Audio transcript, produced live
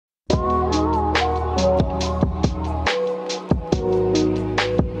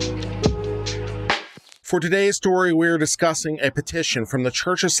For today's story, we're discussing a petition from the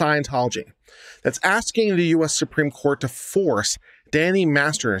Church of Scientology that's asking the U.S. Supreme Court to force Danny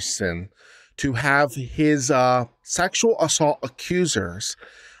Masterson to have his sexual assault accusers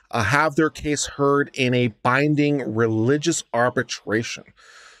have their case heard in a binding religious arbitration,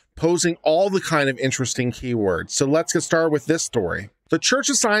 posing all the kind of interesting keywords. So let's get started with this story. The Church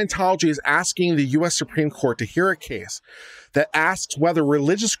of Scientology is asking the U.S. Supreme Court to hear a case that asks whether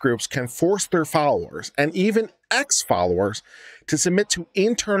religious groups can force their followers, and even ex-followers, to submit to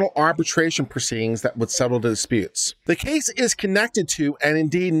internal arbitration proceedings that would settle the disputes. The case is connected to, and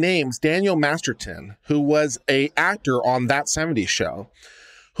indeed names, Daniel Masterton, who was an actor on That 70s Show,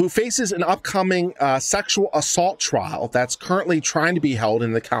 who faces an upcoming sexual assault trial that's currently trying to be held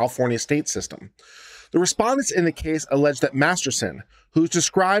in the California state system. The respondents in the case allege that Masterson, who's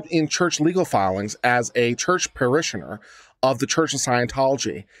described in church legal filings as a church parishioner of the Church of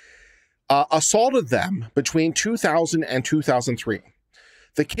Scientology, assaulted them between 2000 and 2003.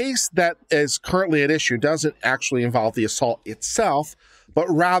 The case that is currently at issue doesn't actually involve the assault itself, but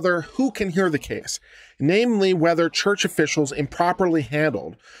rather who can hear the case, namely whether church officials improperly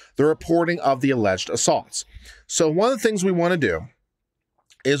handled the reporting of the alleged assaults. So one of the things we want to do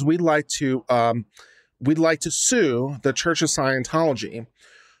is we'd like to sue the Church of Scientology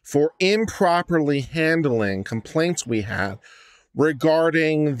for improperly handling complaints we had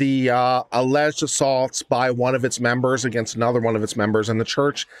regarding the alleged assaults by one of its members against another one of its members, and the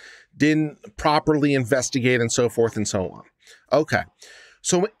church didn't properly investigate and so forth and so on. Okay,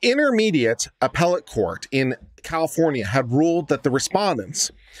 so an intermediate appellate court in California had ruled that the respondents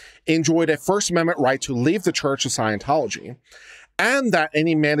enjoyed a First Amendment right to leave the Church of Scientology, and that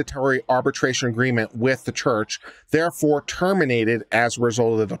any mandatory arbitration agreement with the church therefore terminated as a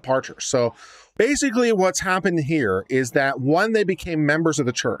result of the departure. So basically what's happened here is that when they became members of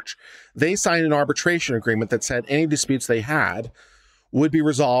the church, they signed an arbitration agreement that said any disputes they had would be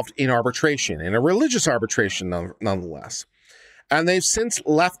resolved in arbitration, in a religious arbitration nonetheless. And they've since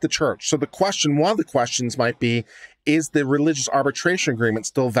left the church. So one of the questions might be, is the religious arbitration agreement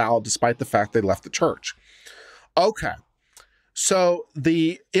still valid despite the fact they left the church? Okay. So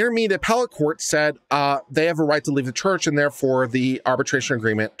the intermediate appellate court said they have a right to leave the church, and therefore the arbitration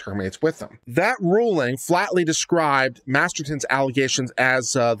agreement terminates with them. That ruling flatly described Masterton's allegations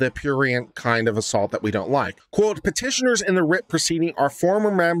as the prurient kind of assault that we don't like. Quote, petitioners in the writ proceeding are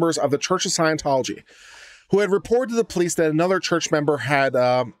former members of the Church of Scientology who had reported to the police that another church member had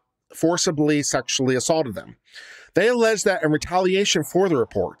forcibly sexually assaulted them. They allege that in retaliation for the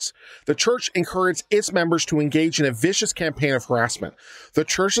reports, the church encouraged its members to engage in a vicious campaign of harassment. The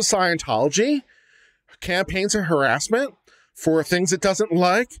Church of Scientology campaigns of harassment for things it doesn't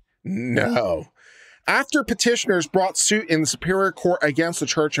like? No. After petitioners brought suit in the Superior Court against the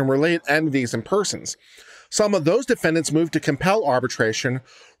church and related entities and persons, some of those defendants moved to compel arbitration,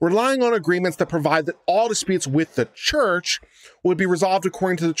 relying on agreements that provide that all disputes with the church would be resolved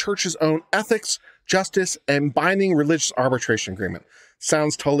according to the church's own ethics, justice, and binding religious arbitration agreement.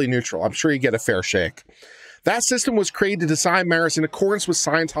 Sounds totally neutral. I'm sure you get a fair shake. That system was created to decide matters in accordance with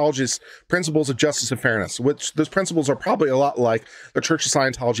Scientology's principles of justice and fairness, which those principles are probably a lot like the Church of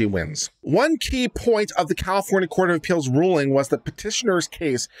Scientology wins. One key point of the California Court of Appeals ruling was that petitioner's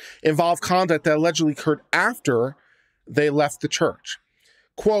case involved conduct that allegedly occurred after they left the church.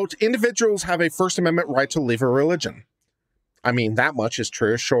 Quote, individuals have a First Amendment right to leave a religion. I mean, that much is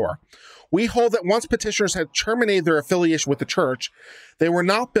true, sure. We hold that once petitioners had terminated their affiliation with the church, they were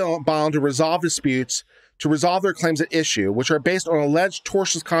not bound to resolve disputes to resolve their claims at issue, which are based on alleged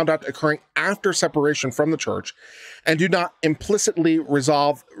tortious conduct occurring after separation from the church, and do not implicitly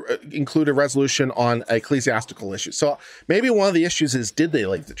include a resolution on ecclesiastical issues. So maybe one of the issues is, did they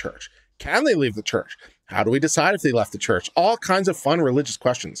leave the church? Can they leave the church? How do we decide if they left the church? All kinds of fun religious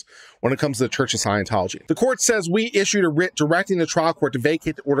questions when it comes to the Church of Scientology. The court says we issued a writ directing the trial court to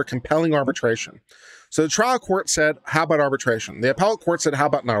vacate the order compelling arbitration. So the trial court said, how about arbitration? The appellate court said, how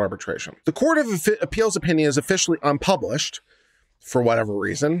about not arbitration? The Court of Appeals opinion is officially unpublished for whatever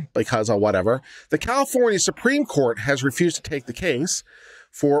reason, because of whatever. The California Supreme Court has refused to take the case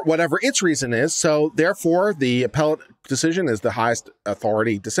for whatever its reason is. So therefore, the appellate decision is the highest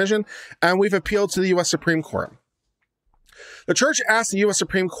authority decision, and we've appealed to the U.S. Supreme Court. The church asked the U.S.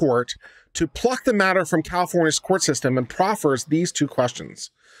 Supreme Court to pluck the matter from California's court system and proffers these two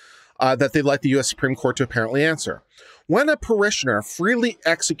questions that they'd like the U.S. Supreme Court to apparently answer. When a parishioner freely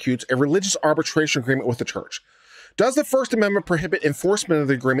executes a religious arbitration agreement with the church, does the First Amendment prohibit enforcement of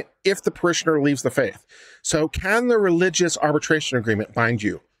the agreement if the parishioner leaves the faith? So can the religious arbitration agreement bind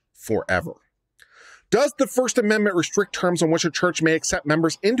you forever? Does the First Amendment restrict terms on which a church may accept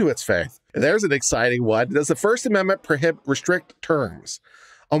members into its faith? There's an exciting one. Does the First Amendment restrict terms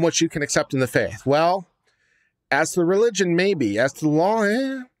on which you can accept in the faith? Well, as to the religion, maybe. As to the law,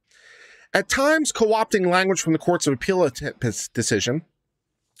 At times, co-opting language from the Courts of Appeal decision,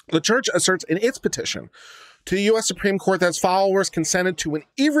 the church asserts in its petition to the U.S. Supreme Court that its followers consented to an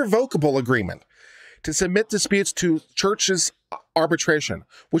irrevocable agreement to submit disputes to church's arbitration,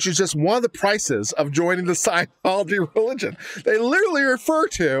 which is just one of the prices of joining the Scientology religion. They literally refer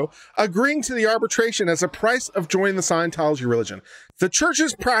to agreeing to the arbitration as a price of joining the Scientology religion. The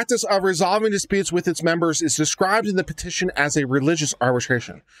church's practice of resolving disputes with its members is described in the petition as a religious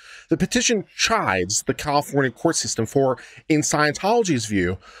arbitration. The petition chides the California court system for, in Scientology's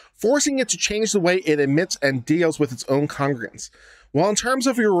view, forcing it to change the way it admits and deals with its own congregants. Well, in terms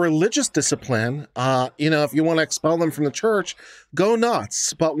of your religious discipline, if you want to expel them from the church, go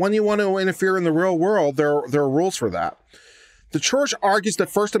nuts. But when you want to interfere in the real world, there are rules for that. The church argues that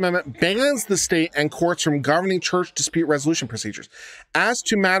First Amendment bans the state and courts from governing church dispute resolution procedures. As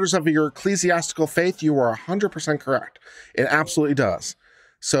to matters of your ecclesiastical faith, you are 100% correct. It absolutely does.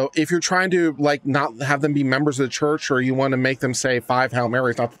 So if you're trying to not have them be members of the church, or you want to make them say 5 Hail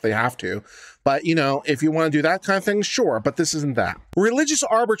Marys, not that they have to, but if you want to do that kind of thing, sure, but this isn't that. Religious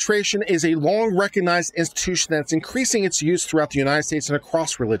arbitration is a long recognized institution that's increasing its use throughout the United States and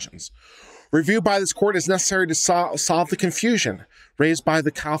across religions. Review by this court is necessary to solve the confusion raised by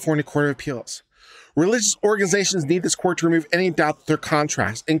the California Court of Appeals. Religious organizations need this court to remove any doubt that their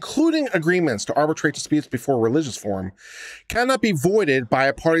contracts, including agreements to arbitrate disputes before a religious forum, cannot be voided by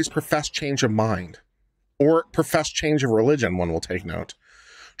a party's professed change of mind, or professed change of religion, one will take note.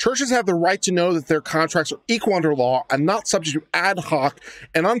 Churches have the right to know that their contracts are equal under law and not subject to ad hoc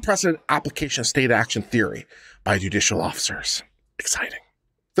and unprecedented application of state action theory by judicial officers. Exciting.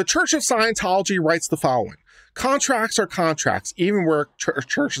 The Church of Scientology writes the following: contracts are contracts, even where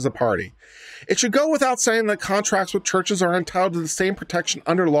church is a party. It should go without saying that contracts with churches are entitled to the same protection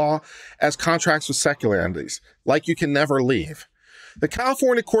under law as contracts with secular entities, like you can never leave. The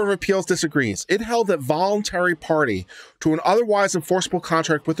California Court of Appeals disagrees. It held that voluntary party to an otherwise enforceable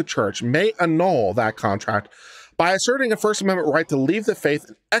contract with the church may annul that contract by asserting a First Amendment right to leave the faith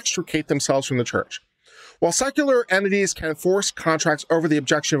and extricate themselves from the church. While secular entities can enforce contracts over the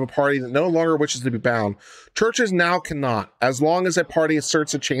objection of a party that no longer wishes to be bound, churches now cannot, as long as a party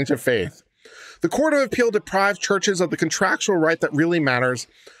asserts a change of faith. The Court of Appeal deprives churches of the contractual right that really matters,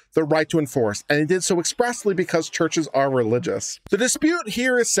 the right to enforce, and it did so expressly because churches are religious. The dispute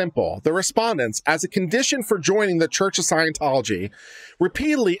here is simple. The respondents, as a condition for joining the Church of Scientology,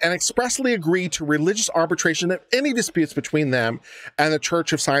 repeatedly and expressly agreed to religious arbitration of any disputes between them and the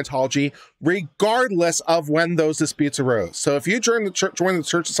Church of Scientology, regardless of when those disputes arose. So if you join the Church of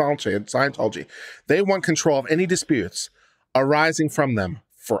Scientology, they want control of any disputes arising from them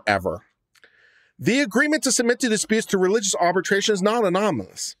forever. The agreement to submit to disputes to religious arbitration is not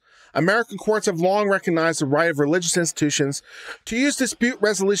anomalous. American courts have long recognized the right of religious institutions to use dispute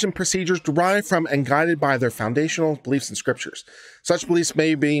resolution procedures derived from and guided by their foundational beliefs and scriptures. Such beliefs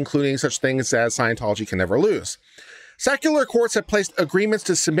may be including such things as Scientology can never lose. Secular courts have placed agreements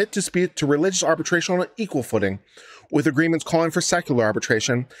to submit dispute to religious arbitration on an equal footing, with agreements calling for secular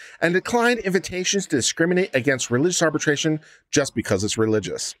arbitration, and declined invitations to discriminate against religious arbitration just because it's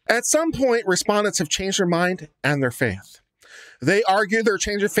religious. At some point, respondents have changed their mind and their faith. They argue their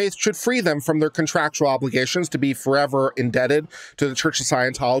change of faith should free them from their contractual obligations to be forever indebted to the Church of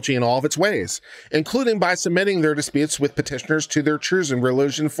Scientology in all of its ways, including by submitting their disputes with petitioners to their chosen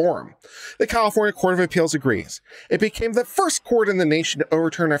religion forum. The California Court of Appeals agrees. It became the first court in the nation to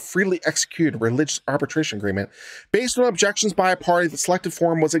overturn a freely executed religious arbitration agreement based on objections by a party that selected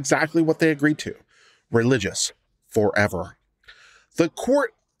forum was exactly what they agreed to: religious forever. The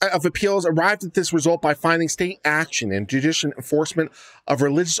Court of Appeals arrived at this result by finding state action and judicial enforcement of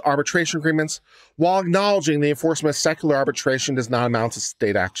religious arbitration agreements, while acknowledging the enforcement of secular arbitration does not amount to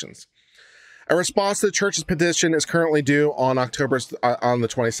state actions. A response to the church's petition is currently due on the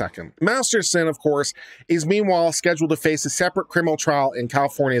 22nd. Masterson, of course, is meanwhile scheduled to face a separate criminal trial in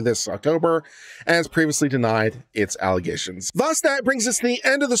California this October, and has previously denied its allegations. Thus, that brings us to the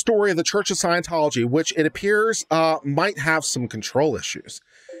end of the story of the Church of Scientology, which it appears might have some control issues.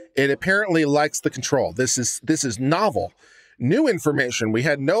 It apparently likes the control. This is novel, new information we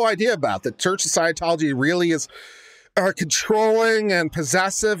had no idea about. The Church of Scientology really is controlling and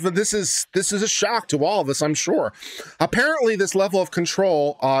possessive. This is a shock to all of us, I'm sure. Apparently, this level of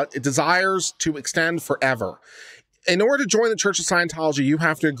control it desires to extend forever. in order to join the Church of Scientology, you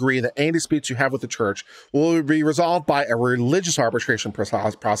have to agree that any disputes you have with the church will be resolved by a religious arbitration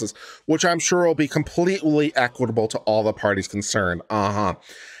process, which I'm sure will be completely equitable to all the parties concerned.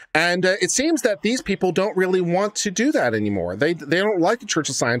 And it seems that these people don't really want to do that anymore. They don't like the Church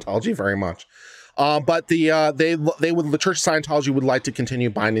of Scientology very much. But the Church of Scientology would like to continue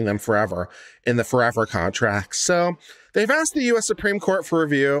binding them forever in the forever contract. So they've asked the U.S. Supreme Court for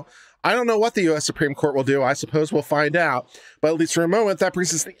review. I don't know what the U.S. Supreme Court will do. I suppose we'll find out. But at least for a moment, that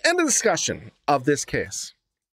brings us to the end of the discussion of this case.